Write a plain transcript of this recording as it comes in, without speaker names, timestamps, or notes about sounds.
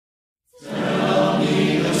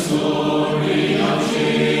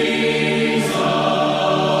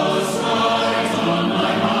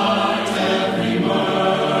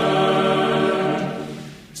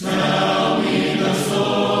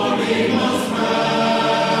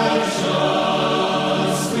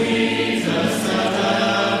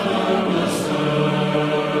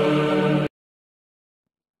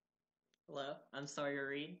Sawyer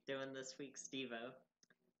Reed, doing this week's Devo.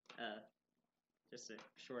 Just a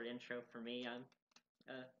short intro for me. I'm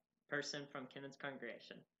a person from Kennan's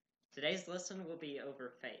congregation. Today's lesson will be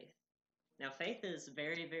over faith. Now, faith is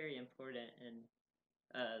very, very important in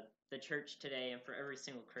the church today and for every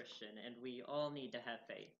single Christian, and we all need to have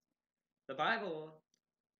faith. The Bible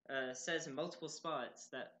says in multiple spots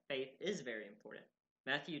that faith is very important.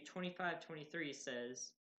 Matthew 25:23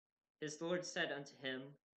 says, "His Lord said unto him,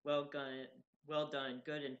 well done,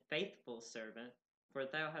 good and faithful servant, for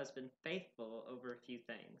thou hast been faithful over a few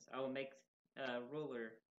things. I will make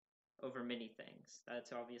ruler over many things."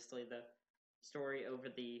 That's obviously the story over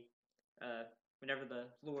the whenever the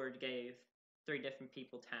Lord gave 3 different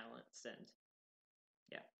people talents, and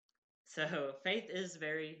yeah. So faith is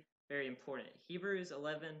very, very important. Hebrews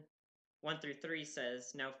 11:1-3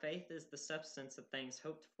 says, "Now faith is the substance of things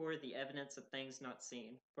hoped for, the evidence of things not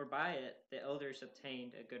seen. For by it the elders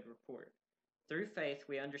obtained a good report. Through faith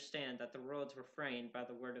we understand that the worlds were framed by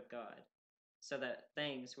the word of God, so that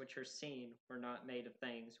things which are seen were not made of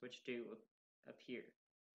things which do appear."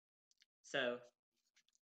 So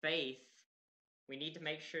faith, we need to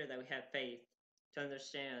make sure that we have faith to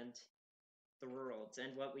understand the worlds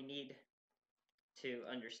and what we need to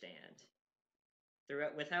understand.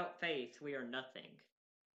 Without faith, we are nothing,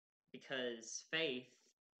 because faith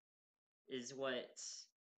is what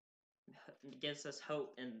gives us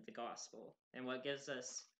hope in the gospel and what gives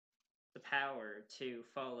us the power to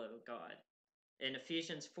follow God. In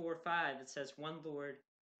Ephesians 4:5, it says, "One Lord,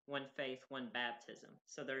 one faith, one baptism."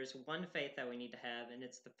 So there is one faith that we need to have, and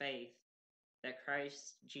it's the faith that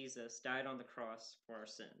Christ Jesus died on the cross for our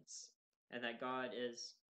sins, and that God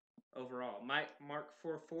is overall. Mark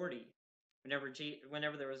 4:40,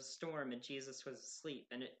 whenever there was a storm and Jesus was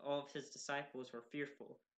asleep, and all of his disciples were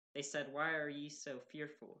fearful, they said, "Why are ye so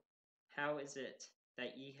fearful? How is it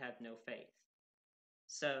that ye have no faith?"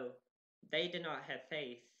 So they did not have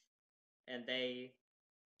faith, and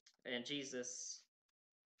Jesus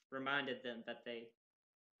reminded them that they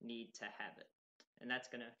need to have it. And that's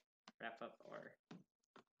going to wrap up our